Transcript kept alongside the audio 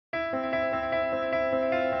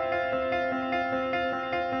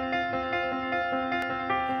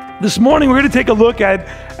This morning we're going to take a look at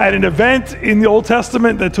an event in the Old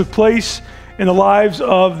Testament that took place in the lives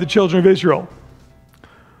of the children of Israel.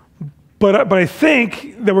 But I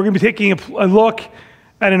think that we're going to be taking a look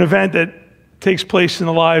at an event that takes place in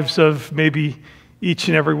the lives of maybe each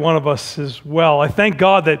and every one of us as well. I thank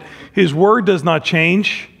God that His Word does not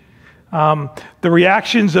change. The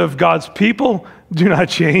reactions of God's people do not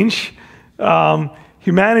change.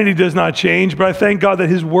 Humanity does not change, but I thank God that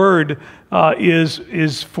His Word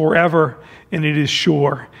is forever, and it is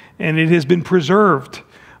sure, and it has been preserved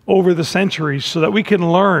over the centuries so that we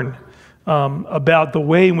can learn about the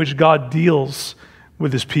way in which God deals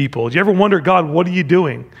with His people. Do you ever wonder, God, what are you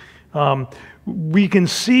doing? We can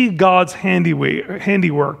see God's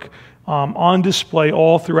handiwork on display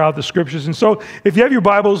all throughout the Scriptures. And so if you have your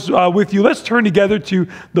Bibles with you, let's turn together to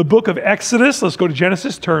the book of Exodus. Let's go to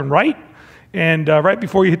Genesis, turn right. And right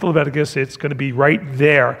before you hit the Leviticus, it's going to be right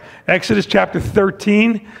there. Exodus chapter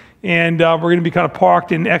 13, and we're going to be kind of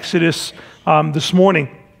parked in Exodus this morning.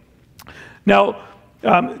 Now,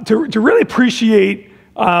 to really appreciate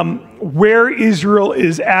where Israel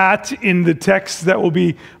is at in the text that we'll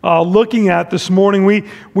be looking at this morning,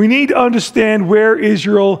 we need to understand where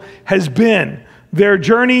Israel has been. Their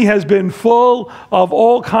journey has been full of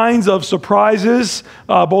all kinds of surprises,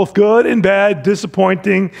 both good and bad,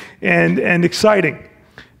 disappointing and exciting.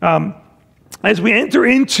 As we enter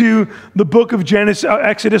into the book of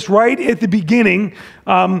Exodus, right at the beginning,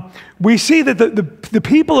 we see that the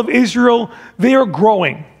people of Israel, they are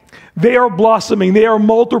growing. They are blossoming, they are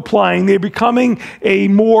multiplying, they're becoming a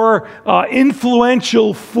more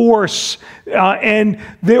influential force. And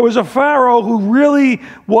there was a Pharaoh who really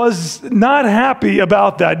was not happy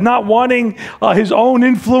about that, not wanting his own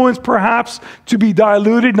influence perhaps to be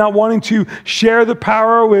diluted, not wanting to share the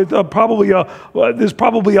power with there's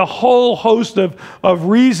probably a whole host of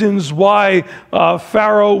reasons why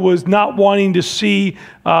Pharaoh was not wanting to see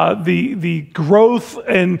the growth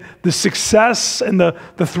and the success and the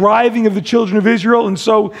thriving of the children of Israel. And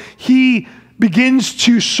so he begins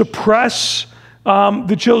to suppress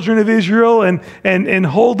the children of Israel and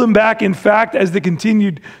hold them back. In fact, as they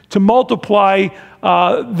continued to multiply,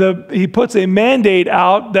 he puts a mandate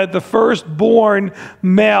out that the firstborn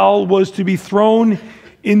male was to be thrown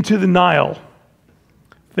into the Nile,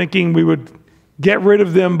 thinking we would get rid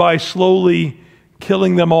of them by slowly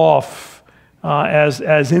killing them off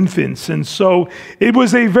as infants. And so it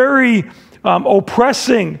was a very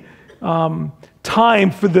oppressing time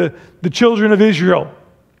for the children of Israel.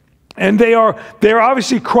 And they are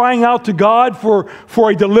obviously crying out to God for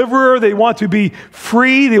a deliverer. They want to be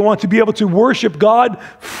free. They want to be able to worship God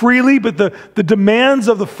freely. But the demands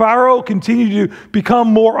of the Pharaoh continue to become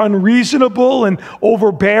more unreasonable and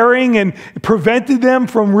overbearing, and prevented them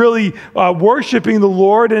from really worshiping the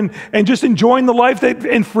Lord and just enjoying the life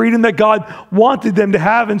and freedom that God wanted them to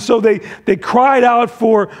have. And so they cried out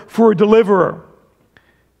for a deliverer.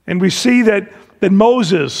 And we see that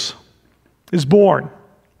Moses is born.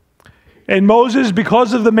 And Moses,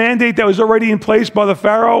 because of the mandate that was already in place by the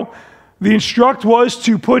Pharaoh, the instruct was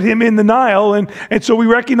to put him in the Nile. And so we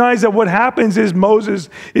recognize that what happens is Moses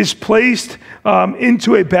is placed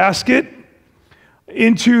into a basket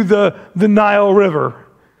into the Nile River.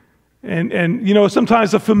 And you know,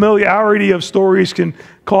 sometimes the familiarity of stories can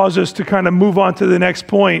cause us to kind of move on to the next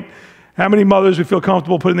point. How many mothers would feel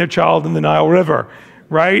comfortable putting their child in the Nile River,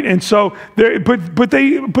 right? And so, but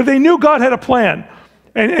they knew God had a plan.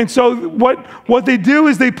 And so what they do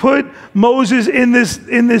is they put Moses in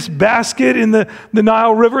this basket in the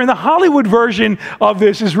Nile River. And the Hollywood version of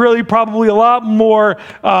this is really probably a lot more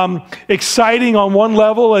exciting on one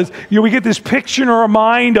level, as we get this picture in our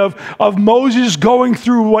mind of Moses going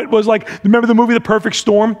through what was like, remember the movie The Perfect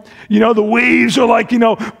Storm? You know, the waves are like,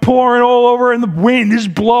 pouring all over, and the wind is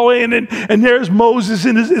blowing, and there's Moses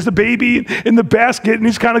as a baby in the basket, and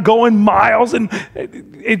he's kind of going miles, and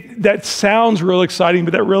that sounds real exciting,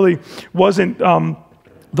 but that really wasn't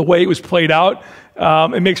the way it was played out.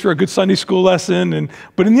 It makes for a good Sunday school lesson.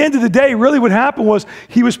 But in the end of the day, really what happened was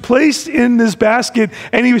he was placed in this basket,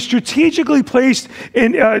 and he was strategically placed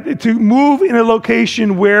to move in a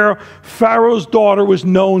location where Pharaoh's daughter was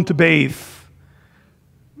known to bathe.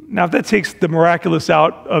 Now, if that takes the miraculous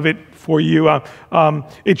out of it for you,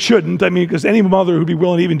 it shouldn't. I mean, because any mother who'd be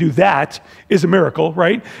willing to even do that is a miracle,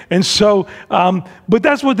 right? And so, but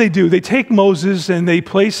that's what they do. They take Moses and they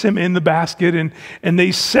place him in the basket, and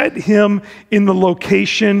they set him in the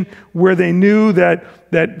location where they knew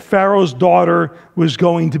that Pharaoh's daughter was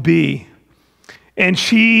going to be. And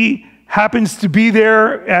she happens to be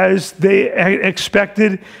there as they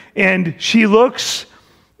expected, and she looks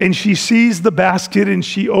and she sees the basket, and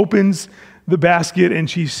she opens the basket and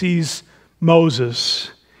she sees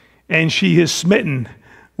Moses, and she is smitten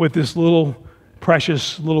with this little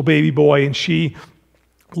precious little baby boy, and she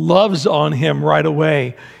loves on him right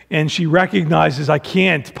away, and she recognizes, I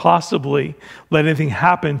can't possibly let anything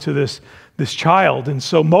happen to this child. And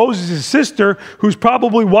so Moses' sister, who's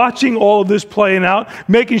probably watching all of this playing out,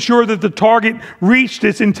 making sure that the target reached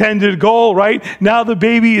its intended goal, right? Now the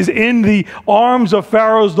baby is in the arms of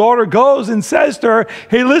Pharaoh's daughter, goes and says to her,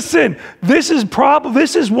 hey, listen, this is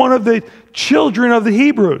one of the children of the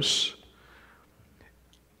Hebrews.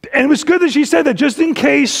 And it was good that she said that, just in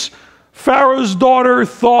case Pharaoh's daughter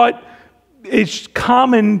thought it's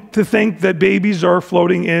common to think that babies are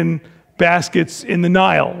floating in baskets in the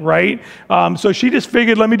Nile, right? So she just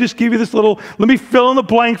figured, let me just give you this little, let me fill in the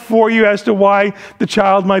blank for you as to why the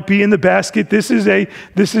child might be in the basket. This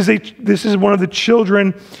is one of the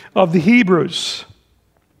children of the Hebrews.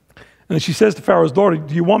 And she says to Pharaoh's daughter,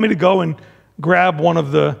 do you want me to go and grab one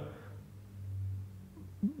of the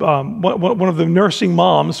nursing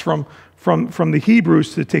moms from the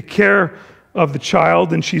Hebrews to take care of the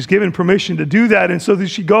child? And she's given permission to do that. And so that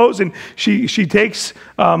she goes and she takes,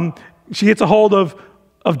 she gets a hold of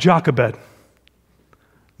Jochebed,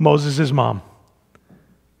 Moses' mom.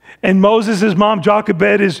 And Moses' mom,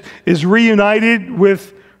 Jochebed, is reunited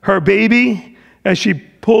with her baby as she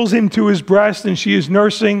pulls him to his breast, and she is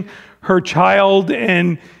nursing her child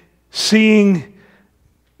and seeing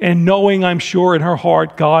and knowing, I'm sure, in her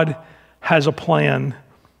heart, God has a plan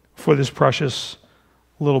for this precious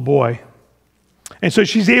little boy. And so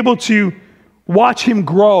she's able to watch him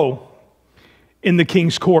grow in the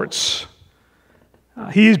king's courts.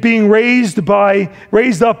 He is being raised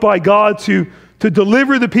up by God to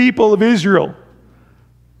deliver the people of Israel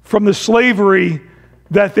from the slavery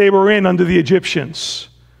that they were in under the Egyptians.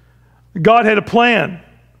 God had a plan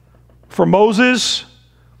for Moses,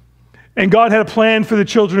 and God had a plan for the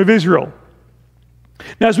children of Israel.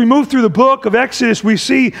 Now, as we move through the book of Exodus, we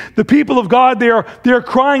see the people of God, they are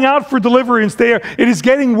crying out for deliverance. It is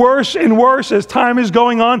getting worse and worse as time is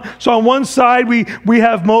going on. So on one side, we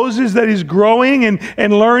have Moses that is growing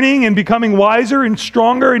and learning and becoming wiser and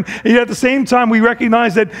stronger. And yet at the same time, we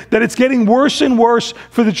recognize that it's getting worse and worse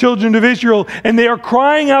for the children of Israel. And they are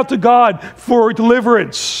crying out to God for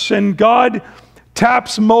deliverance. And God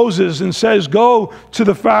taps Moses and says, go to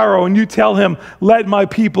the Pharaoh and you tell him, let my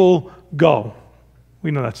people go. We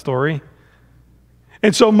know that story.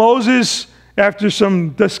 And so Moses, after some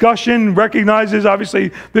discussion, recognizes,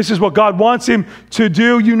 obviously, this is what God wants him to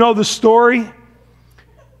do. You know the story.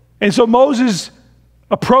 And so Moses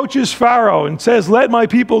approaches Pharaoh and says, let my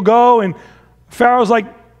people go. And Pharaoh's like,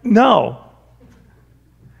 no.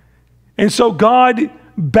 And so God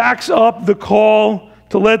backs up the call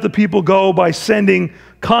to let the people go by sending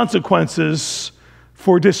consequences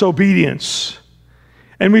for disobedience.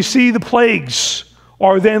 And we see the plagues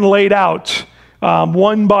are then laid out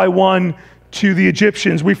one by one to the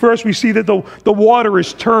Egyptians. We see that the water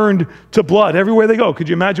is turned to blood everywhere they go. Could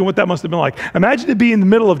you imagine what that must have been like? Imagine to be in the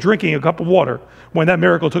middle of drinking a cup of water when that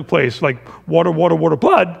miracle took place, like water,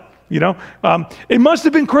 blood. You know, it must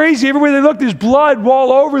have been crazy. Everywhere they looked, there's blood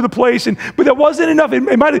all over the place, but that wasn't enough.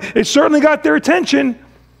 It certainly got their attention,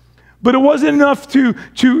 but it wasn't enough to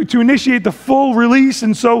initiate the full release.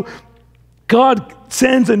 And so God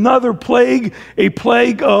sends another plague, a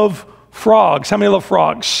plague of frogs. How many love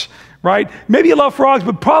frogs? Right? Maybe you love frogs,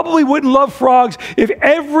 but probably wouldn't love frogs if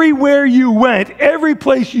everywhere you went, every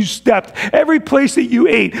place you stepped, every place that you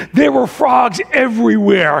ate, there were frogs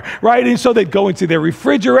everywhere, right? And so they'd go into their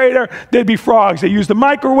refrigerator, there'd be frogs. They used the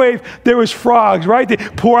microwave, there was frogs, right? They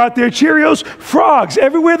pour out their Cheerios, frogs.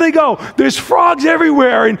 Everywhere they go, there's frogs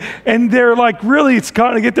everywhere. And they're like, really, it's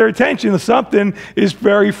kind of get their attention. Something is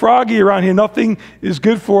very froggy around here. Nothing is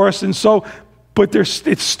good for us. And so, but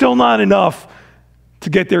it's still not enough to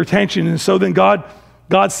get their attention. And so then God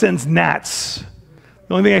sends gnats.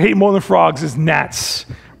 The only thing I hate more than frogs is gnats,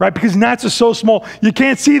 right? Because gnats are so small, you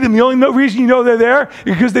can't see them. The only reason you know they're there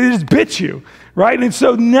is because they just bit you, right? And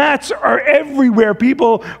so gnats are everywhere.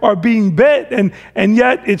 People are being bit, and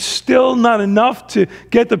yet it's still not enough to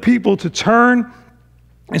get the people to turn.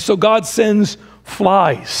 And so God sends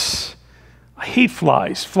flies. I hate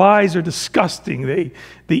flies. Flies are disgusting. They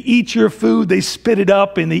eat your food, they spit it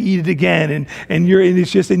up, and they eat it again, and then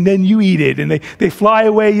you eat it, and they fly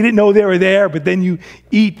away. You didn't know they were there, but then you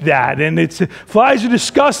eat that. And flies are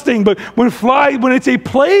disgusting. But when it's a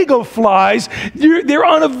plague of flies, they're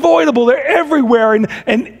unavoidable. They're everywhere,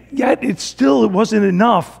 and yet it wasn't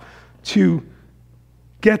enough to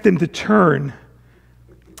get them to turn.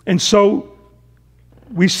 And so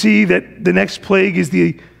we see that the next plague is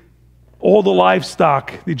the all the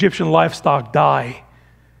livestock, the Egyptian livestock, die.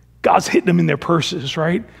 God's hitting them in their purses,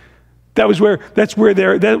 right? That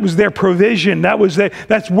was their provision.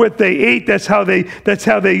 That's what they ate. That's how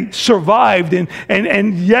they survived.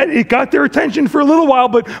 And yet it got their attention for a little while,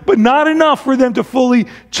 but not enough for them to fully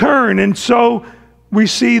turn. And so we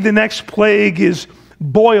see the next plague is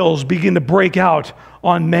boils begin to break out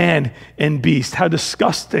on man and beast. How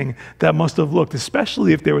disgusting that must have looked,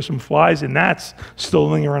 especially if there were some flies and gnats still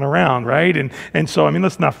lingering around, right? And so, I mean,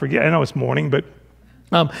 let's not forget, I know it's morning, but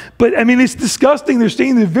I mean, it's disgusting. They're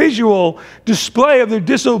seeing the visual display of their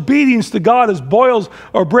disobedience to God as boils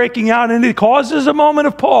are breaking out, and it causes a moment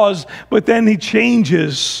of pause, but then he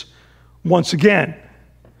changes once again.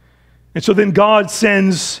 And so then God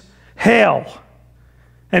sends hail.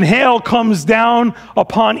 And hail comes down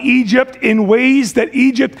upon Egypt in ways that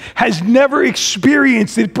Egypt has never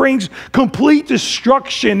experienced. It brings complete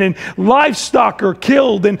destruction, and livestock are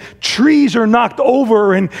killed, and trees are knocked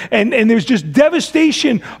over, and there's just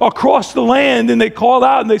devastation across the land. And they call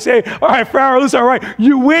out and they say, all right, Pharaoh, listen, all right,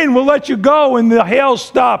 you win, we'll let you go. And the hail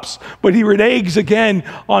stops. But he reneges again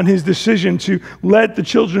on his decision to let the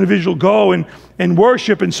children of Israel go and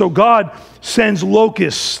worship. And so God sends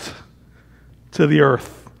locusts to the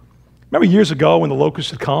earth. Remember years ago when the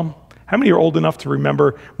locusts had come? How many are old enough to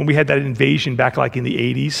remember when we had that invasion back like in the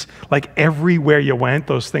 80s? Like everywhere you went,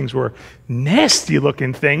 those things were nasty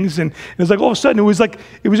looking things. And it was like all of a sudden it was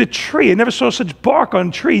a tree. I never saw such bark on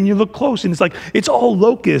a tree. And you look close and it's all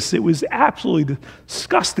locusts. It was absolutely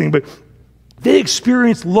disgusting. But they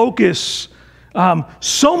experienced locusts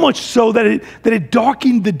so much so that it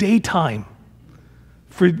darkened the daytime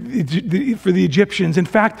for the Egyptians. In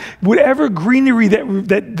fact, whatever greenery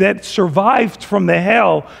that survived from the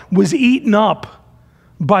hail was eaten up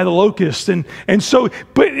by the locusts, and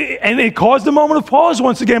it caused a moment of pause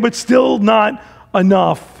once again, but still not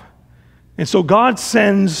enough. And so God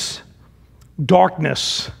sends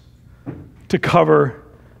darkness to cover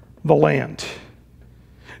the land.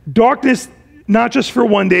 Darkness, not just for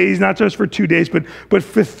 1 day, not just for 2 days, but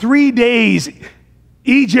for 3 days,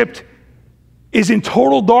 Egypt is in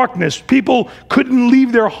total darkness. People couldn't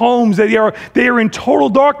leave their homes. They are in total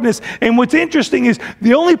darkness. And what's interesting is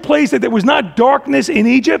the only place that there was not darkness in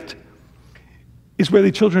Egypt is where the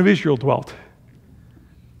children of Israel dwelt.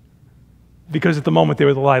 Because at the moment they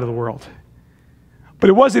were the light of the world. But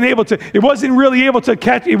it wasn't really able to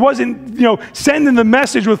catch, it wasn't, sending the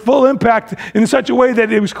message with full impact in such a way that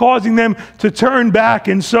it was causing them to turn back.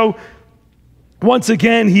 And so once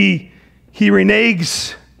again he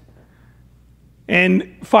reneges.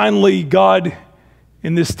 And finally, God,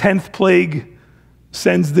 in this 10th plague,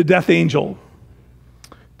 sends the death angel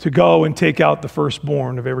to go and take out the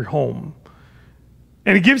firstborn of every home.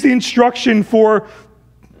 And he gives the instruction for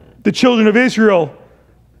the children of Israel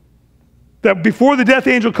that before the death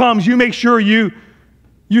angel comes, you make sure you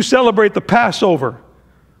celebrate the Passover,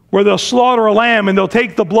 where they'll slaughter a lamb and they'll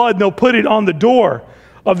take the blood and they'll put it on the door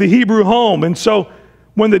of the Hebrew home. And so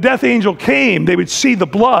when the death angel came, they would see the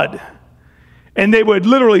blood. And they would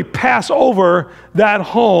literally pass over that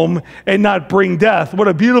home and not bring death. What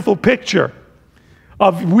a beautiful picture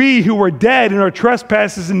of we who were dead in our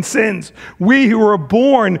trespasses and sins. We who were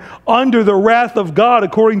born under the wrath of God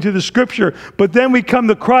according to the Scripture. But then we come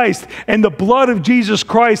to Christ, and the blood of Jesus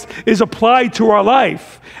Christ is applied to our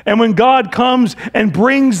life. And when God comes and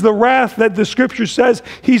brings the wrath that the Scripture says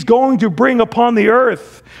He's going to bring upon the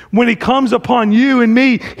earth, when He comes upon you and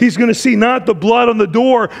me, He's going to see not the blood on the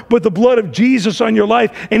door, but the blood of Jesus on your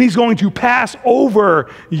life, and He's going to pass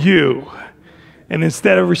over you. And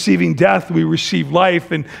instead of receiving death, we receive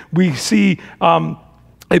life, and we see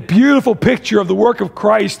a beautiful picture of the work of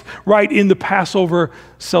Christ right in the Passover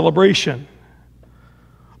celebration.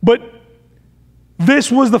 But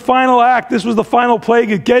this was the final act. This was the final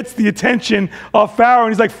plague. It gets the attention of Pharaoh.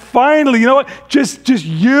 And he's like, finally, you know what? Just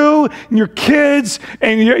you and your kids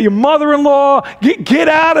and your mother-in-law, get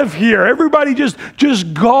out of here. Everybody just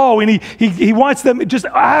go. And he wants them just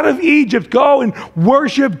out of Egypt. Go and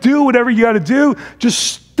worship. Do whatever you got to do.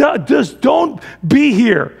 Just don't be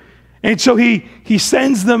here. And so he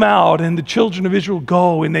sends them out, and the children of Israel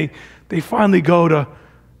go, and they finally go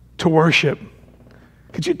to worship.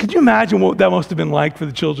 Could you imagine what that must have been like for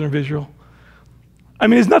the children of Israel? I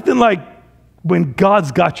mean, it's nothing like when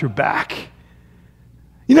God's got your back.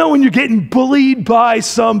 You know, when you're getting bullied by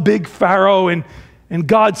some big Pharaoh and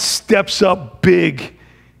God steps up big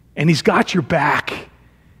and He's got your back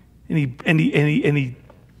and he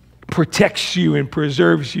protects you and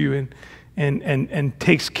preserves you and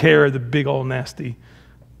takes care of the big old nasty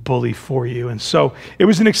bully for you. And so it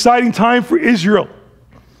was an exciting time for Israel.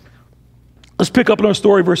 Let's pick up in our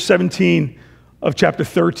story, verse 17 of chapter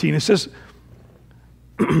 13. It says,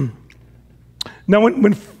 now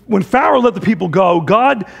when Pharaoh let the people go,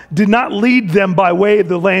 God did not lead them by way of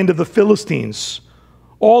the land of the Philistines,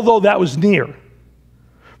 although that was near.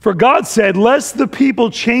 For God said, lest the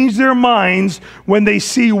people change their minds when they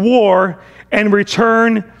see war and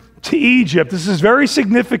return to Egypt. This is a very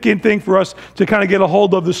significant thing for us to kind of get a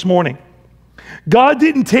hold of this morning. God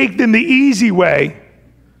didn't take them the easy way,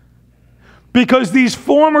 because these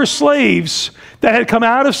former slaves that had come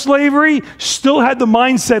out of slavery still had the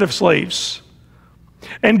mindset of slaves.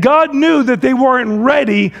 And God knew that they weren't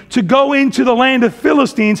ready to go into the land of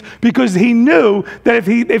Philistines, because he knew that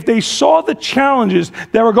if they saw the challenges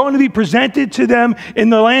that were going to be presented to them in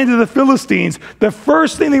the land of the Philistines, the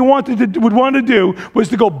first thing they would want to do was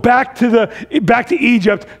to go back to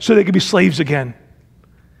Egypt so they could be slaves again.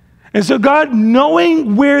 And so God,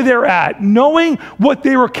 knowing where they're at, knowing what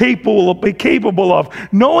they were capable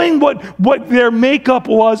of, knowing what their makeup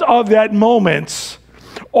was of that moment,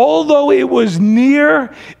 although it was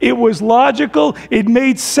near, it was logical, it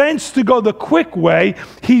made sense to go the quick way,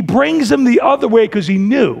 he brings them the other way because he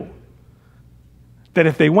knew that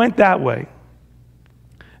if they went that way,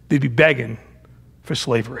 they'd be begging for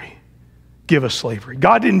slavery. Give us slavery.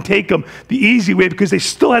 God didn't take them the easy way because they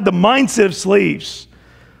still had the mindset of slaves.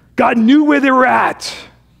 God knew where they were at,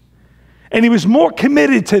 and he was more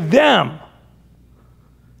committed to them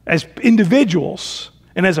as individuals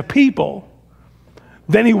and as a people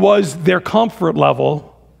than he was their comfort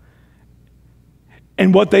level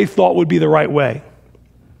and what they thought would be the right way.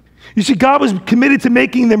 You see, God was committed to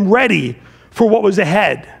making them ready for what was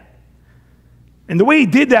ahead. And the way he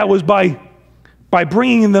did that was by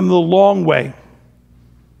bringing them the long way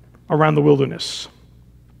around the wilderness.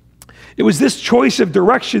 It was this choice of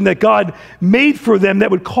direction that God made for them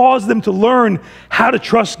that would cause them to learn how to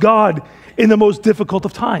trust God in the most difficult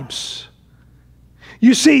of times.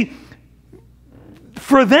 You see,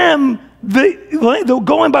 for them,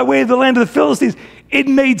 going by way of the land of the Philistines, it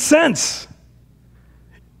made sense.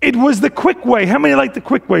 It was the quick way. How many like the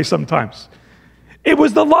quick way sometimes? It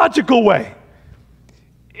was the logical way.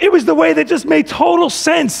 It was the way that just made total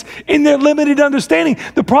sense in their limited understanding.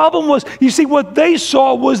 The problem was, you see, what they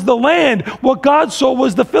saw was the land. What God saw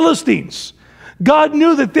was the Philistines. God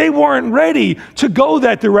knew that they weren't ready to go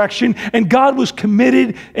that direction, and God was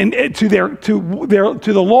committed to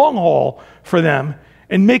the long haul for them,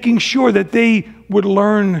 and making sure that they would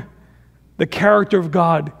learn the character of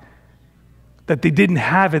God that they didn't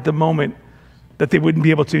have at the moment, that they wouldn't be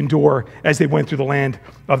able to endure as they went through the land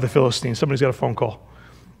of the Philistines. Somebody's got a phone call.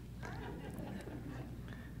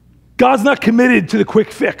 God's not committed to the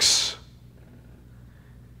quick fix.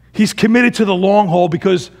 He's committed to the long haul,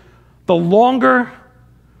 because the longer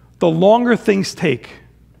things take,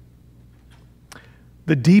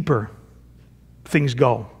 the deeper things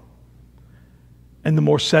go, and the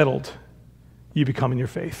more settled you become in your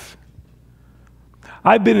faith.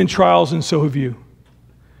 I've been in trials, and so have you.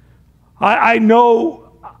 I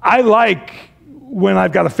know I like when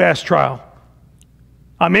I've got a fast trial.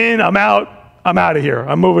 I'm in, I'm out of here,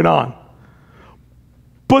 I'm moving on.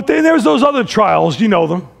 But then there's those other trials, you know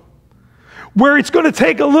them, where it's going to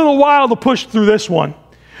take a little while to push through this one.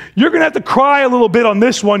 You're going to have to cry a little bit on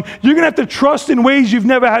this one. You're going to have to trust in ways you've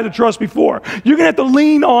never had to trust before. You're going to have to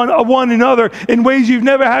lean on one another in ways you've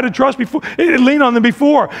never had to trust before, lean on them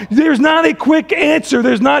before. There's not a quick answer.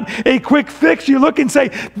 There's not a quick fix. You look and say,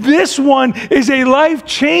 this one is a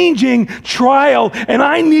life-changing trial, and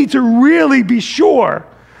I need to really be sure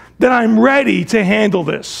that I'm ready to handle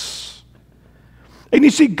this. And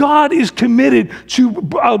you see, God is committed to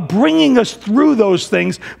bringing us through those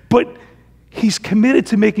things, but he's committed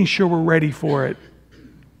to making sure we're ready for it.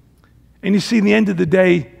 And you see, in the end of the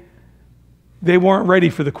day, they weren't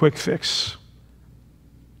ready for the quick fix.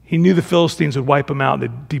 He knew the Philistines would wipe them out.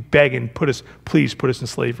 They'd be begging, please put us in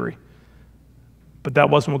slavery. But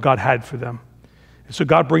that wasn't what God had for them. And so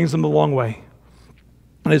God brings them the long way.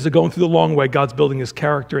 And as they're going through the long way, God's building his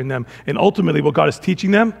character in them. And ultimately, what God is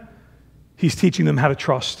teaching them, he's teaching them how to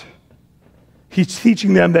trust. He's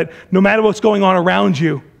teaching them that no matter what's going on around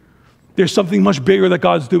you, there's something much bigger that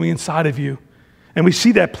God's doing inside of you. And we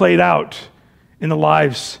see that played out in the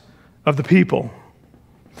lives of the people.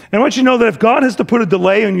 And I want you to know that if God has to put a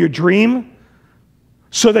delay on your dream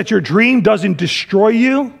so that your dream doesn't destroy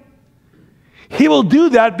you, he will do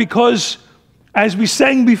that because, as we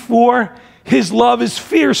sang before, his love is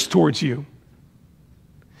fierce towards you.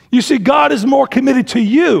 You see, God is more committed to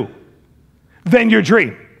you than your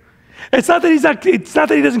dream. It's not that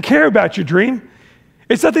he doesn't care about your dream.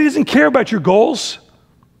 It's not that he doesn't care about your goals,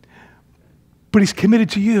 but he's committed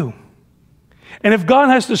to you. And if God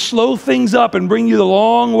has to slow things up and bring you the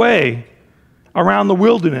long way around the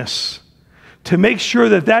wilderness to make sure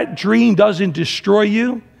that that dream doesn't destroy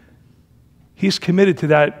you, he's committed to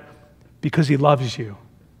that because he loves you.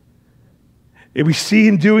 And we see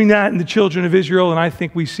him doing that in the children of Israel, and I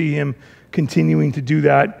think we see him continuing to do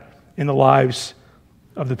that in the lives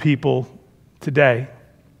of the people today.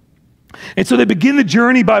 And so they begin the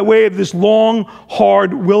journey by way of this long,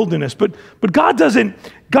 hard wilderness. But God doesn't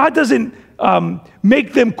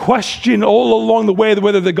make them question all along the way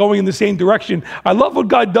whether they're going in the same direction. I love what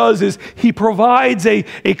God does is he provides a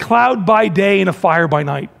cloud by day and a fire by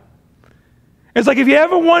night. It's like if you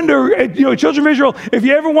ever wonder, children of Israel, if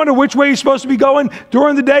you ever wonder which way you're supposed to be going,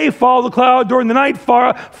 during the day, follow the cloud. During the night,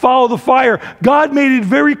 follow the fire. God made it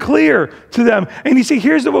very clear to them. And you see,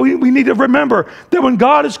 here's what we need to remember, that when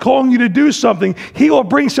God is calling you to do something, he will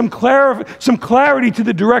bring some clarity to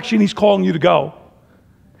the direction he's calling you to go.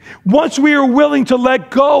 Once we are willing to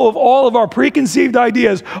let go of all of our preconceived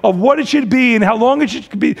ideas of what it should be and how long it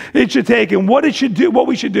should take and what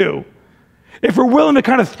we should do, if we're willing to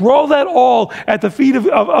kind of throw that all at the feet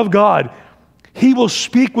of God, he will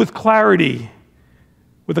speak with clarity,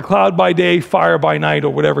 with a cloud by day, fire by night,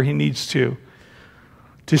 or whatever he needs to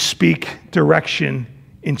speak direction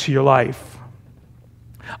into your life.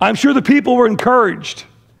 I'm sure the people were encouraged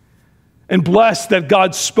and blessed that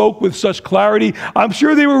God spoke with such clarity. I'm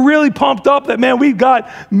sure they were really pumped up that,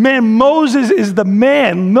 Moses is the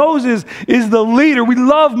man. Moses is the leader. We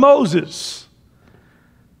love Moses.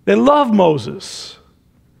 They love Moses.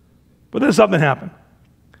 But then something happened.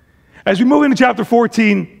 As we move into chapter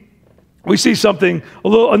 14, we see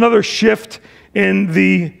another shift in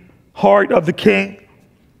the heart of the king.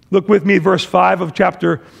 Look with me at verse 5 of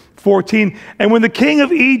chapter 14. And when the king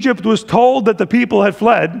of Egypt was told that the people had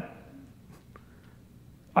fled,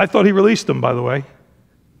 I thought he released them, by the way.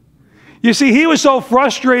 You see, he was so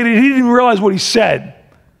frustrated, he didn't even realize what he said.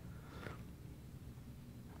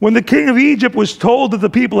 When the king of Egypt was told that the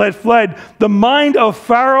people had fled, the mind of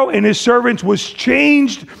Pharaoh and his servants was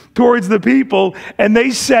changed towards the people, and they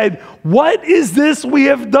said, "What is this we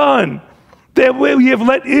have done, that we have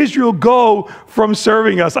let Israel go from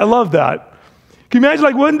serving us?" I love that. Can you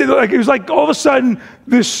imagine, it was like all of a sudden,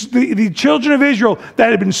 the children of Israel that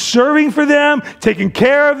had been serving for them, taking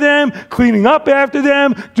care of them, cleaning up after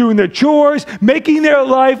them, doing their chores, making their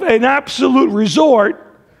life an absolute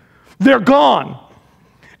resort, they're gone.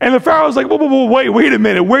 And the Pharaoh's like, whoa, wait a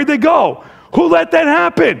minute. Where'd they go? Who let that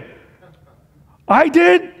happen? I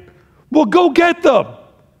did? Well, go get them.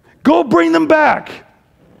 Go bring them back.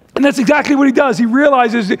 And that's exactly what he does. He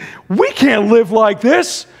realizes, we can't live like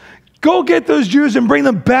this. Go get those Jews and bring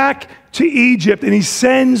them back to Egypt. And he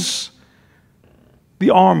sends the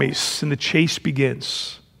armies, and the chase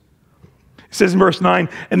begins. It says in verse 9,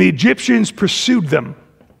 and the Egyptians pursued them,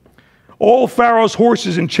 all Pharaoh's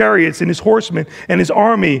horses and chariots and his horsemen and his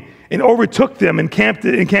army, and overtook them and camped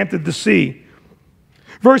at the sea.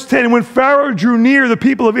 Verse 10, and when Pharaoh drew near, the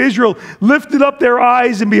people of Israel lifted up their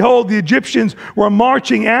eyes, and behold, the Egyptians were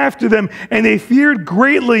marching after them, and they feared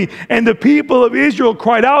greatly, and the people of Israel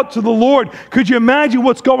cried out to the Lord. Could you imagine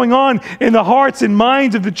what's going on in the hearts and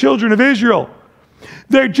minds of the children of Israel?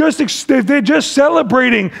 They're just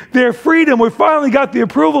celebrating their freedom. We finally got the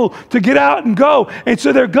approval to get out and go. And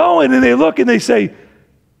so they're going, and they look and they say,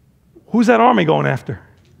 who's that army going after?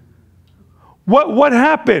 What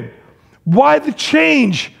happened? Why the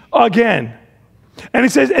change again? And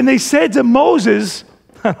it says, and they said to Moses,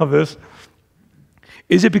 I love this,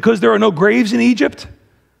 is it because there are no graves in Egypt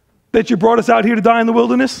that you brought us out here to die in the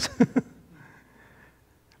wilderness?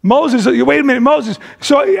 Moses, wait a minute, Moses.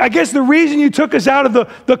 So I guess the reason you took us out of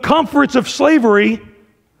the comforts of slavery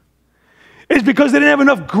is because they didn't have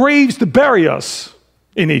enough graves to bury us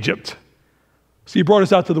in Egypt. So you brought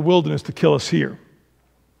us out to the wilderness to kill us here.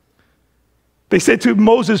 They said to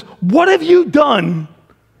Moses, what have you done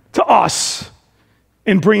to us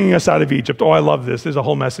in bringing us out of Egypt? Oh, I love this. There's a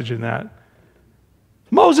whole message in that.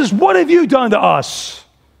 Moses, what have you done to us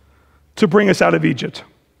to bring us out of Egypt?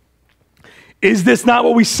 Is this not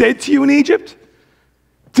what we said to you in Egypt?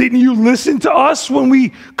 Didn't you listen to us when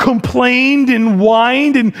we complained and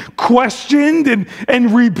whined and questioned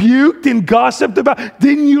and rebuked and gossiped about?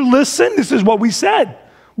 Didn't you listen? This is what we said.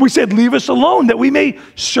 We said, leave us alone that we may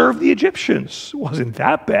serve the Egyptians. It wasn't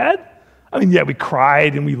that bad. I mean, yeah, we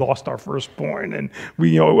cried and we lost our firstborn and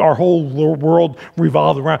our whole world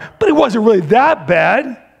revolved around. But it wasn't really that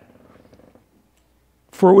bad.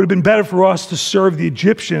 For it would have been better for us to serve the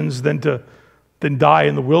Egyptians than die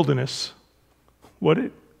in the wilderness, would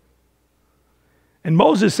it? And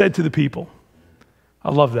Moses said to the people,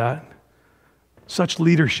 I love that, such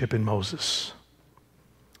leadership in Moses.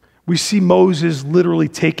 We see Moses literally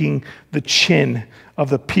taking the chin of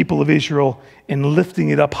the people of Israel and lifting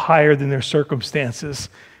it up higher than their circumstances.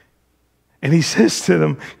 And he says to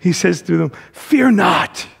them, fear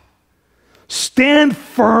not, stand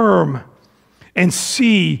firm and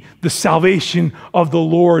see the salvation of the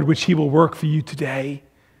Lord, which he will work for you today.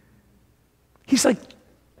 He's like,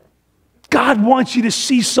 God wants you to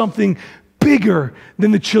see something bigger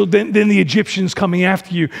than the Egyptians coming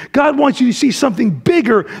after you. God wants you to see something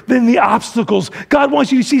bigger than the obstacles. God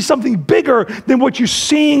wants you to see something bigger than what you're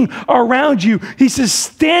seeing around you. He says,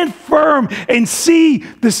 stand firm and see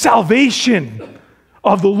the salvation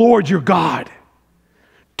of the Lord your God.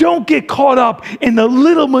 Don't get caught up in the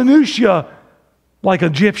little minutia like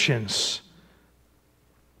Egyptians.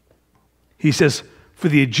 He says, for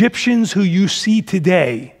the Egyptians who you see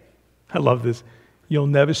today, I love this, you'll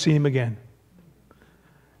never see him again.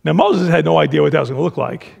 Now, Moses had no idea what that was going to look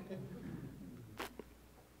like.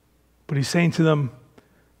 But he's saying to them,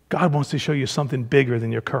 God wants to show you something bigger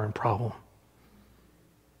than your current problem.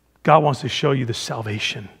 God wants to show you the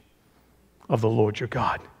salvation of the Lord your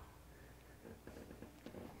God.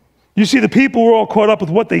 You see, the people were all caught up with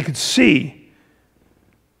what they could see.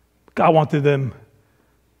 God wanted them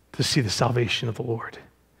to see the salvation of the Lord.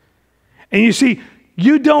 And you see,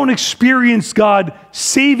 you don't experience God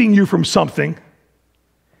saving you from something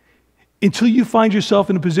until you find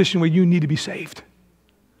yourself in a position where you need to be saved.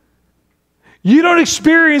 You don't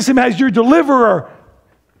experience him as your deliverer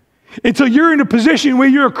until you're in a position where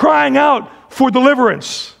you're crying out for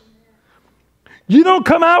deliverance. You don't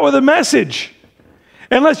come out with a message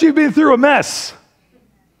unless you've been through a mess.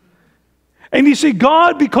 And you see,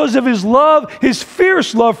 God, because of his love, his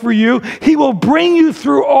fierce love for you, he will bring you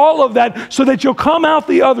through all of that so that you'll come out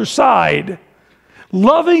the other side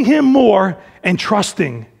loving him more and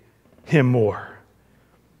trusting him more.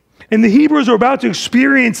 And the Hebrews are about to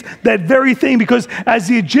experience that very thing, because as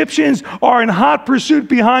the Egyptians are in hot pursuit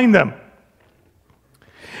behind them,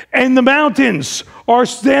 and the mountains are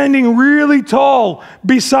standing really tall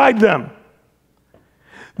beside them,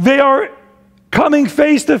 they are coming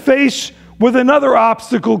face to face with another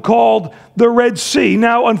obstacle called the Red Sea.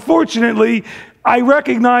 Now, unfortunately, I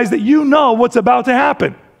recognize that you know what's about to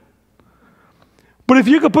happen. But if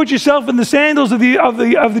you could put yourself in the sandals of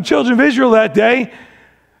the children of Israel that day,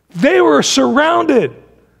 they were surrounded.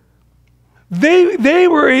 They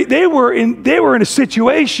were in a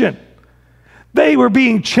situation. They were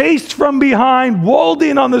being chased from behind, walled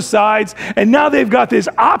in on the sides, and now they've got this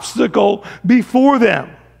obstacle before them.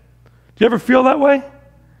 Do you ever feel that way?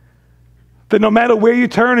 That no matter where you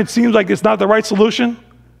turn, it seems like it's not the right solution?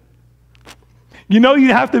 You know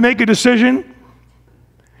you have to make a decision.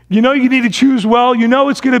 You know you need to choose well. You know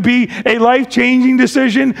it's going to be a life-changing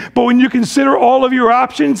decision, but when you consider all of your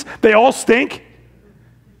options, they all stink.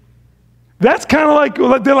 That's kind of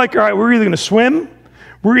like, they're like, all right, we're either going to swim,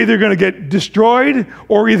 we're either going to get destroyed,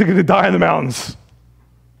 or we're either going to die in the mountains.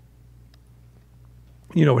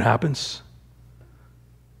 You know what happens?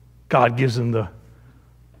 God gives them the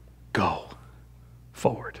go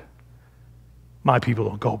forward. My people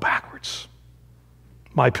don't go backwards.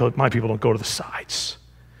 My people don't go to the sides.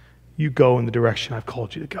 You go in the direction I've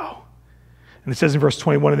called you to go. And it says in verse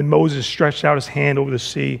 21, and then Moses stretched out his hand over the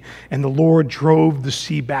sea, and the Lord drove the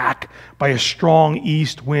sea back by a strong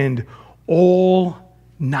east wind all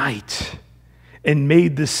night, and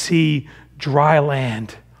made the sea dry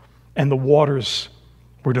land, and the waters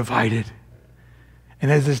were divided. And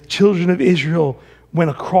as the children of Israel went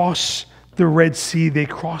across the Red Sea, they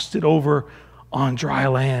crossed it over on dry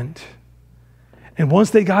land. And once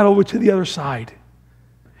they got over to the other side,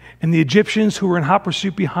 and the Egyptians who were in hot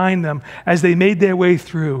pursuit behind them, as they made their way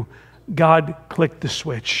through, God clicked the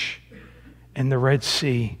switch, and the Red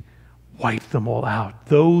Sea wiped them all out.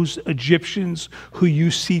 Those Egyptians who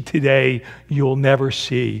you see today, you'll never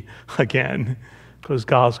see again, because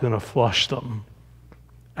God's going to flush them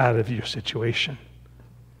out of your situation.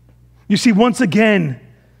 You see, once again,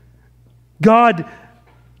 God,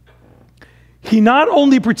 he not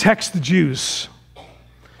only protects the Jews.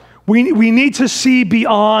 We need to see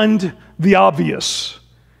beyond the obvious.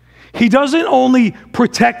 He doesn't only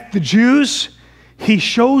protect the Jews, he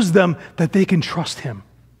shows them that they can trust him.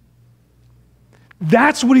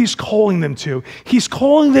 That's what he's calling them to. He's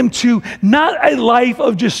calling them to not a life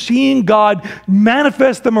of just seeing God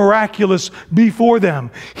manifest the miraculous before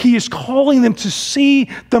them. He is calling them to see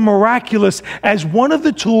the miraculous as one of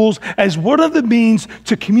the tools, as one of the means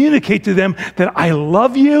to communicate to them that I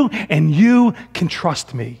love you and you can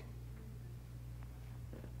trust me.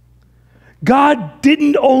 God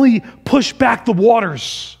didn't only push back the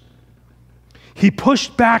waters. He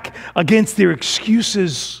pushed back against their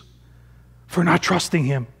excuses for not trusting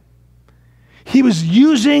him. He was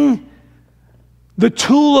using the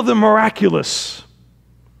tool of the miraculous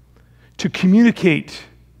to communicate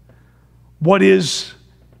what is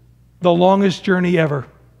the longest journey ever,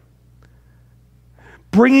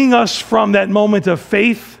 bringing us from that moment of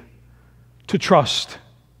faith to trust.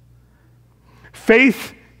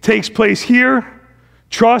 Faith takes place here,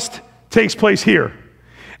 trust takes place here.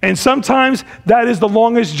 And sometimes that is the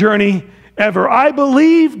longest journey ever. I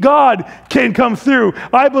believe God can come through.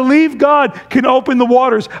 I believe God can open the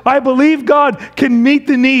waters. I believe God can meet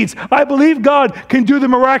the needs. I believe God can do the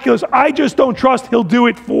miraculous. I just don't trust he'll do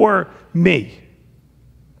it for me.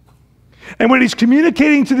 And when he's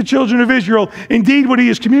communicating to the children of Israel, indeed what he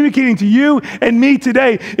is communicating to you and me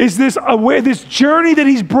today is this journey that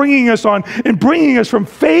he's bringing us on and bringing us from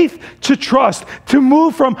faith to trust, to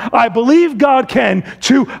move from I believe God can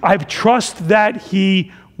to I trust that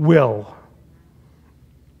he will.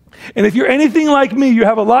 And if you're anything like me,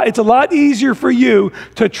 it's a lot easier for you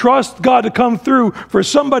to trust God to come through for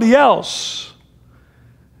somebody else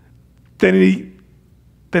than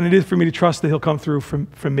it is for me to trust that he'll come through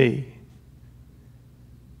for me.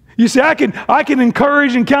 You see, I can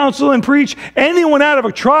encourage and counsel and preach anyone out of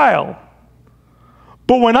a trial,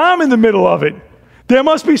 but when I'm in the middle of it, there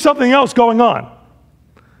must be something else going on.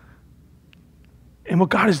 And what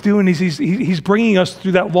God is doing is he's bringing us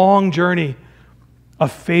through that long journey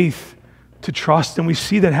of faith to trust. And we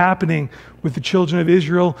see that happening with the children of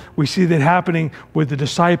Israel. We see that happening with the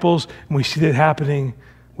disciples. And we see that happening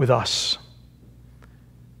with us.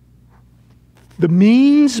 The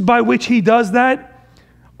means by which he does that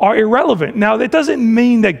are irrelevant. Now, that doesn't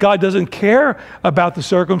mean that God doesn't care about the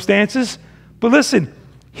circumstances. But listen,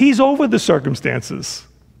 he's over the circumstances.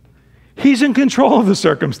 He's in control of the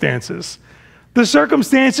circumstances. The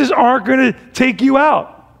circumstances aren't going to take you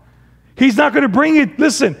out. He's not going to bring it,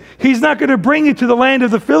 listen, he's not going to bring you to the land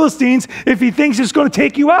of the Philistines if he thinks it's going to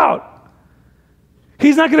take you out.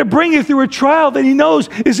 He's not going to bring you through a trial that he knows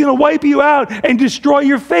is going to wipe you out and destroy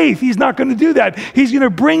your faith. He's not going to do that. He's going to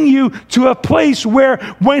bring you to a place where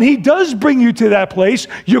when he does bring you to that place,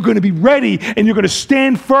 you're going to be ready and you're going to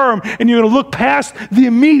stand firm and you're going to look past the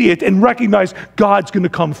immediate and recognize God's going to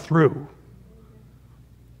come through.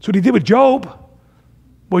 That's what he did with Job.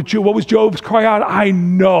 What was Job's cry out? I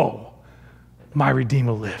know my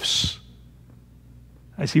Redeemer lives.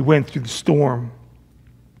 As he went through the storm.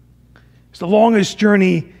 It's the longest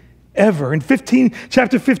journey ever. In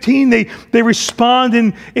chapter 15, they respond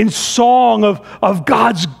in song of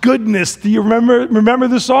God's goodness. Do you remember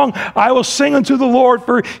the song? I will sing unto the Lord,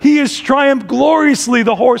 for he has triumphed gloriously,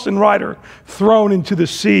 the horse and rider thrown into the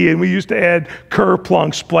sea. And we used to add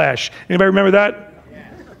kerplunk splash. Anybody remember that?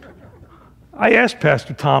 I asked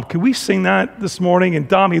Pastor Tom, can we sing that this morning? And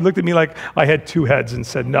Tom, he looked at me like I had two heads and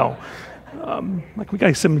said no. Like we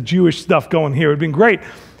got some Jewish stuff going here. It would have been great.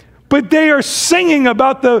 But they are singing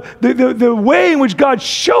about the way in which God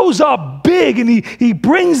shows up big and he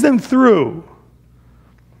brings them through.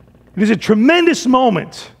 It is a tremendous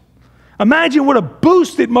moment. Imagine what a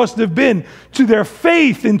boost it must have been to their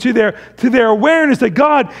faith and to their awareness that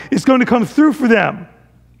God is going to come through for them.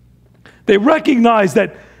 They recognize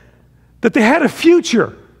that they had a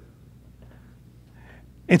future.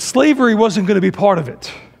 And slavery wasn't going to be part of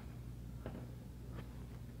it.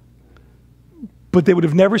 But they would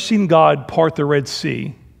have never seen God part the Red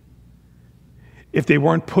Sea if they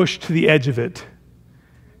weren't pushed to the edge of it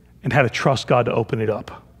and had to trust God to open it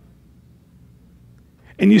up.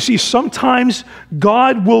 And you see, sometimes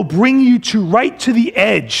God will bring you right to the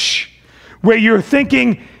edge where you're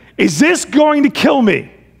thinking, is this going to kill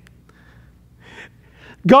me?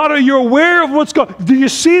 God, are you aware of what's going on? Do you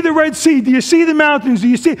see the Red Sea? Do you see the mountains? Do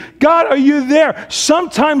you see? God, are you there?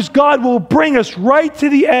 Sometimes God will bring us right to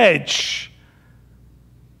the edge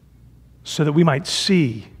so that we might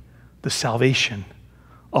see the salvation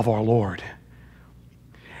of our Lord.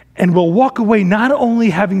 And we'll walk away not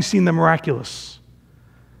only having seen the miraculous,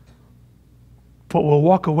 but we'll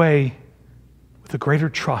walk away with a greater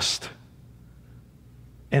trust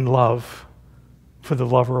and love for the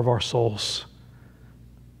lover of our souls.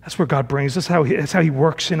 That's where God brings us. That's how he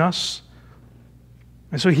works in us.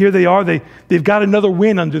 And so here they are. They've got another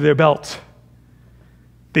win under their belt.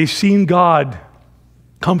 They've seen God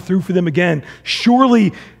come through for them again.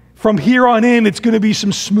 Surely from here on in, it's going to be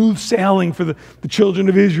some smooth sailing for the children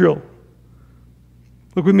of Israel.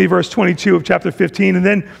 Look with me, verse 22 of chapter 15. And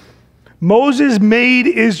then Moses made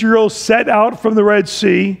Israel set out from the Red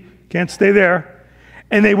Sea. Can't stay there.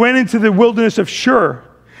 And they went into the wilderness of Shur.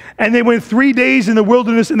 And they went 3 days in the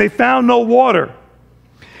wilderness and they found no water.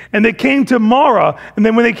 And they came to Marah, and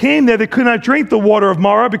then when they came there, they could not drink the water of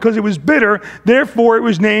Marah because it was bitter. Therefore, it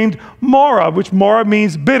was named Marah, which Marah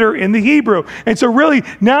means bitter in the Hebrew. And so really,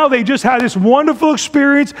 now they just had this wonderful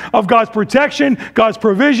experience of God's protection, God's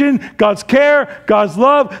provision, God's care, God's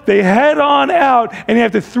love. They head on out, and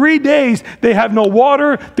after 3 days, they have no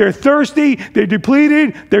water, they're thirsty, they're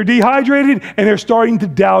depleted, they're dehydrated, and they're starting to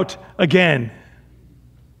doubt again.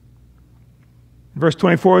 Verse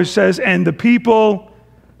 24 says, and the people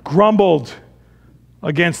grumbled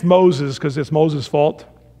against Moses, because it's Moses' fault,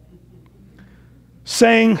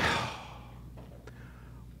 saying,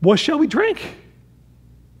 what shall we drink?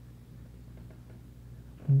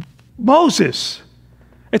 Moses.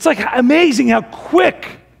 It's like amazing how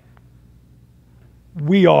quick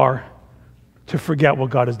we are to forget what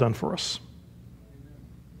God has done for us.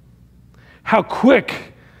 How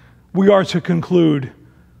quick we are to conclude,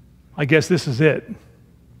 I guess this is it.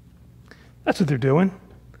 That's what they're doing.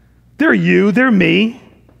 They're you, they're me.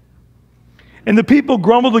 And the people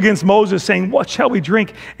grumbled against Moses, saying, what shall we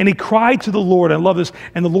drink? And he cried to the Lord. I love this.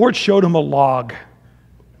 And the Lord showed him a log.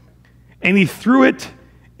 And he threw it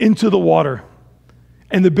into the water.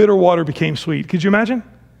 And the bitter water became sweet. Could you imagine?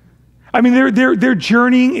 I mean, they're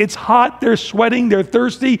journeying. It's hot. They're sweating. They're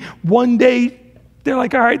thirsty. One day, they're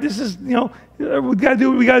like, all right, this is, we got to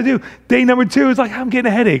do what we got to do. Day number 2 is like, I'm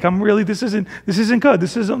getting a headache. this isn't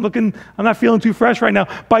good. I'm not feeling too fresh right now.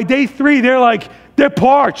 By day 3, they're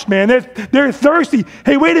parched, man. They're thirsty.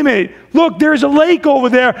 Hey, wait a minute. Look, there's a lake over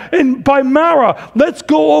there by Marah. Let's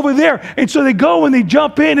go over there. And so they go and they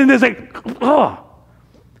jump in, and there's like, the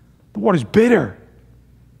water's bitter.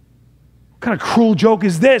 What kind of cruel joke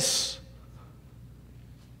is this?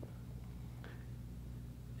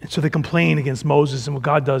 And so they complain against Moses, and what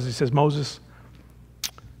God does, he says, Moses,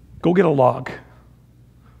 go get a log.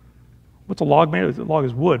 What's a log made of? A log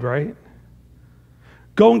is wood, right?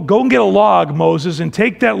 Go and get a log, Moses, and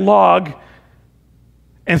take that log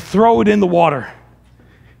and throw it in the water.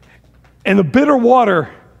 And the bitter water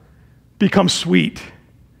becomes sweet.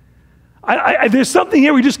 There's something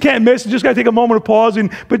here we just can't miss. You just got to take a moment to pause.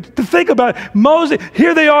 But to think about it, Moses,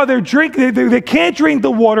 here they are, they're drinking, they can't drink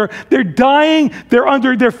the water, they're dying,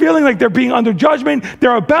 they're feeling like they're being under judgment,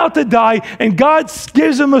 they're about to die, and God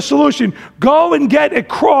gives them a solution. Go and get a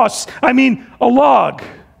log,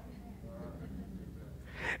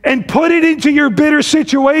 and put it into your bitter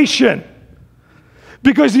situation.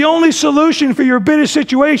 Because the only solution for your bitter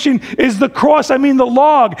situation is the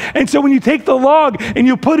log. And so when you take the log and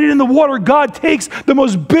you put it in the water, God takes the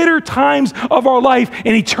most bitter times of our life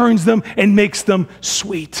and he turns them and makes them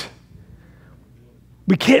sweet.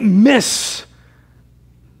 We can't miss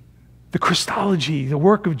the Christology, the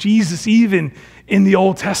work of Jesus, even in the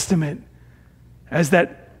Old Testament, as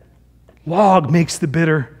that log makes the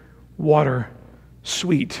bitter water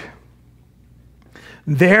sweet.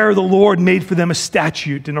 There the Lord made for them a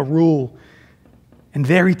statute and a rule, and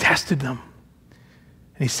there he tested them.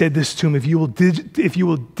 And he said this to them, if you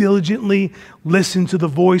will diligently listen to the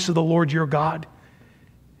voice of the Lord your God,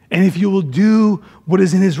 and if you will do what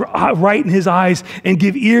is right in his eyes and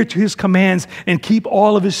give ear to his commands and keep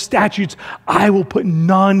all of his statutes, I will put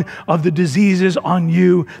none of the diseases on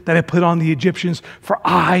you that I put on the Egyptians, for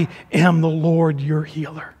I am the Lord your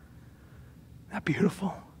healer. Isn't that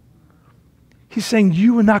beautiful? He's saying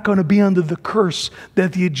you are not going to be under the curse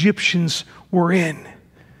that the Egyptians were in.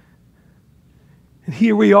 And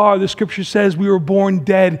here we are, the scripture says we were born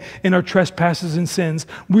dead in our trespasses and sins.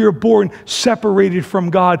 We were born separated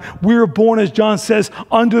from God. We were born, as John says,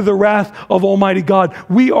 under the wrath of Almighty God.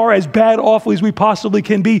 We are as bad awfully as we possibly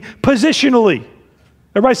can be positionally.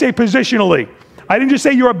 Everybody say positionally. I didn't just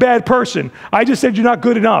say you're a bad person. I just said you're not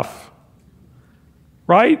good enough.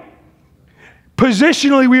 Right?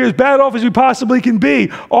 Positionally, we are as bad off as we possibly can be.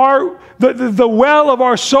 The well of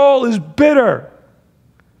our soul is bitter.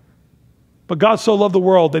 But God so loved the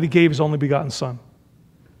world that he gave his only begotten Son,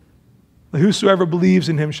 that whosoever believes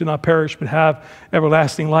in him should not perish but have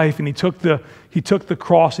everlasting life. And he took the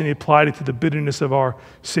cross and he applied it to the bitterness of our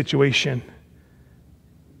situation.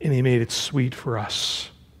 And he made it sweet for us.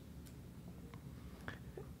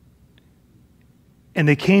 And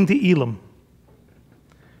they came to Elim,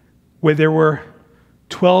 where there were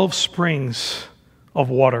 12 springs of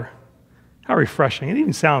water. How refreshing. It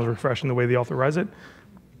even sounds refreshing the way the author writes it.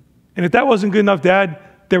 And if that wasn't good enough, Dad,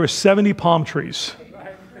 there were 70 palm trees.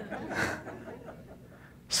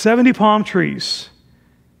 70 palm trees.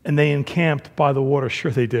 And they encamped by the water.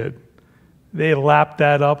 Sure they did. They lapped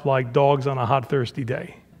that up like dogs on a hot, thirsty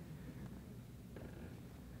day.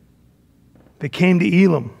 They came to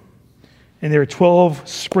Elim, and there were 12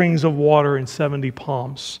 springs of water and 70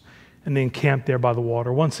 palms. and they encamped there by the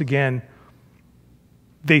water. Once again,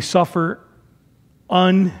 they suffer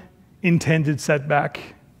unintended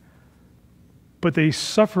setback, but they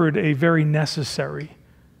suffered a very necessary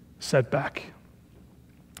setback.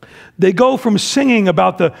 They go from singing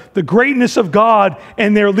about the greatness of God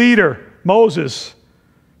and their leader, Moses,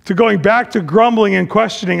 to going back to grumbling and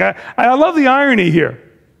questioning. I love the irony here.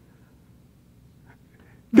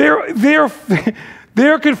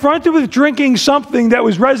 They're confronted with drinking something that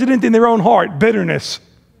was resident in their own heart, bitterness.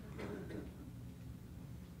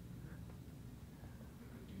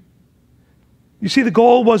 You see, the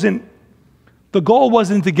goal wasn't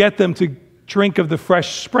to get them to drink of the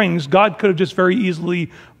fresh springs. God could have just very easily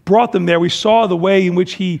brought them there. We saw the way in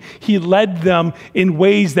which He led them in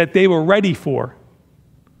ways that they were ready for.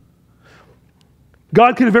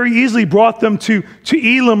 God could have very easily brought them to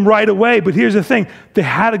Elim right away, but here's the thing. They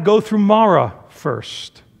had to go through Marah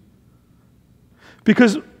first.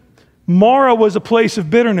 Because Marah was a place of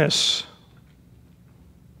bitterness.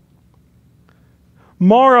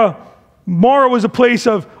 Marah was a place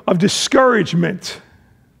of discouragement.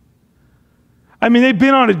 I mean, they've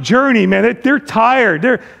been on a journey, man. They're tired.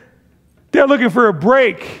 They're looking for a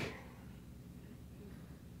break.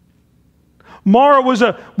 Marah was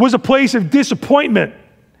a place of disappointment.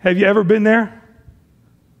 Have you ever been there?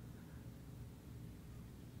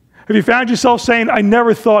 Have you found yourself saying, I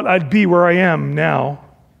never thought I'd be where I am now?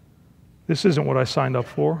 This isn't what I signed up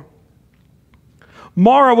for.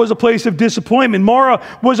 Marah was a place of disappointment.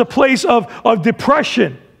 Marah was a place of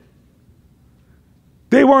depression.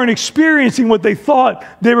 They weren't experiencing what they thought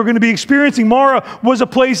they were going to be experiencing. Marah was a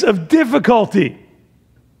place of difficulty.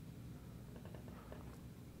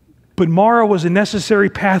 But Marah was a necessary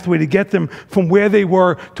pathway to get them from where they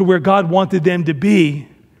were to where God wanted them to be,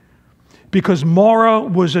 because Marah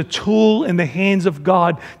was a tool in the hands of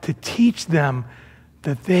God to teach them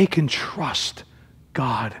that they can trust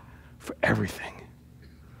God for everything.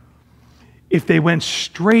 If they went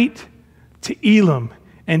straight to Elim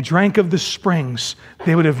and drank of the springs,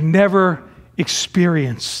 they would have never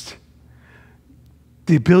experienced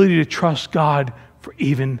the ability to trust God for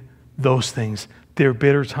even those things. Their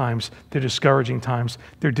bitter times, their discouraging times,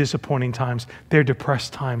 their disappointing times, their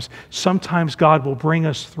depressed times. Sometimes God will bring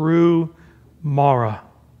us through Marah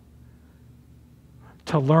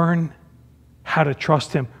to learn how to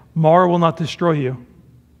trust Him. Marah will not destroy you.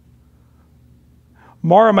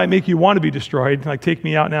 Marah might make you want to be destroyed, like, take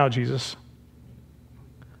me out now, Jesus.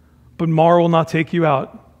 But Marah will not take you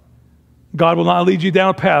out. God will not lead you down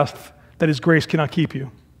a path that His grace cannot keep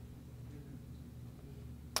you.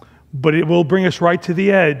 But it will bring us right to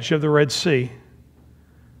the edge of the Red Sea,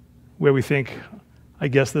 where we think, I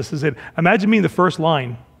guess this is it. Imagine being the first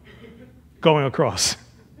line going across.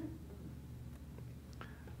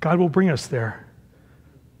 God will bring us there.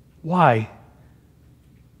 Why?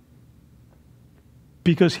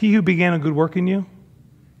 Because He who began a good work in you,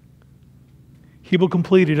 He will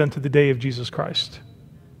complete it unto the day of Jesus Christ.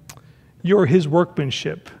 You're His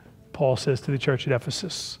workmanship, Paul says to the church at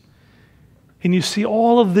Ephesus. And you see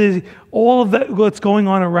all of that what's going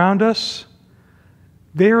on around us,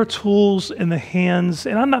 they are tools in the hands,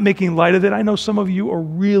 and I'm not making light of it. I know some of you are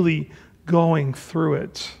really going through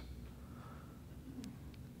it.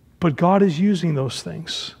 But God is using those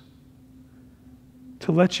things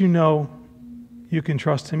to let you know you can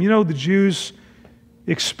trust Him. You know, the Jews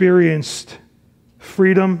experienced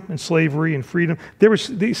freedom and slavery and freedom.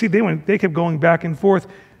 They kept going back and forth.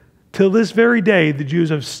 Till this very day, the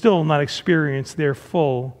Jews have still not experienced their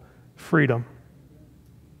full freedom.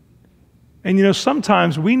 And you know,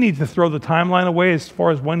 sometimes we need to throw the timeline away as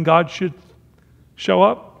far as when God should show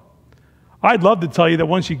up. I'd love to tell you that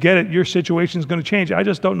once you get it, your situation is going to change. I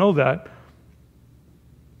just don't know that.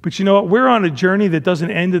 But you know what? We're on a journey that doesn't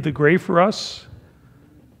end at the grave for us.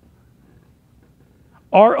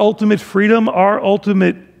 Our ultimate freedom, our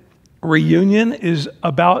ultimate reunion is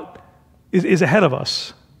ahead of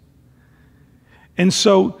us. And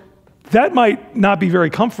so that might not be very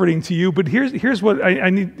comforting to you, but here's what we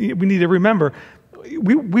need to remember.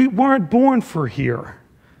 We weren't born for here.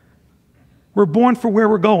 We're born for where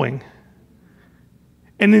we're going.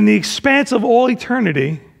 And in the expanse of all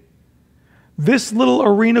eternity, this little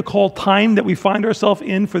arena called time that we find ourselves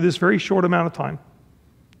in for this very short amount of time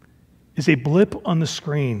is a blip on the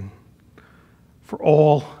screen for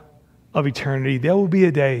all of eternity. There will be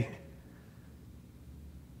a day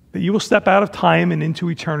that you will step out of time and into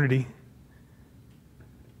eternity,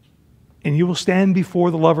 and you will stand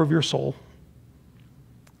before the lover of your soul.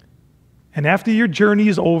 And after your journey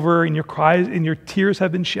is over and your cries and your tears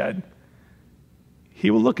have been shed,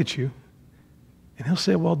 He will look at you and He'll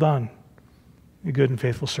say, well done, you good and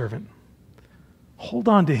faithful servant. Hold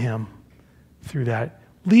on to him through that.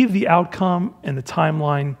 Leave the outcome and the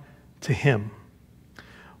timeline to him.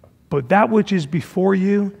 But that which is before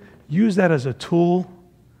you, use that as a tool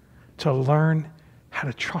to learn how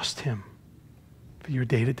to trust him for your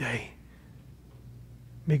day-to-day.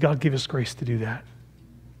 May God give us grace to do that.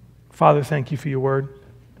 Father, thank you for your word.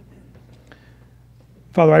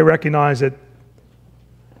 Father, I recognize that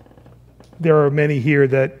there are many here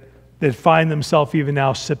that find themselves even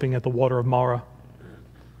now sipping at the water of Mara,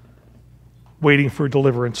 waiting for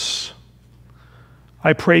deliverance.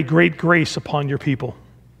 I pray great grace upon your people.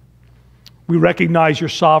 We recognize your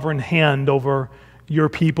sovereign hand over your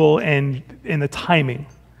people and the timing.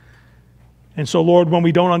 And so, Lord, when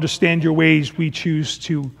we don't understand your ways, we choose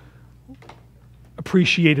to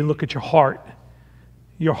appreciate and look at your heart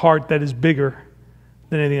that is bigger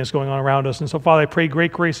than anything that's going on around us. And so, Father, I pray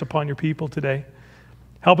great grace upon your people today.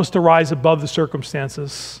 Help us to rise above the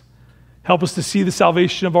circumstances. Help us to see the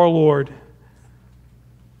salvation of our Lord.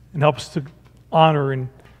 And help us to honor and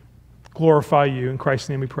glorify you. In Christ's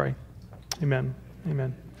name we pray. Amen.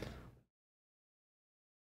 Amen.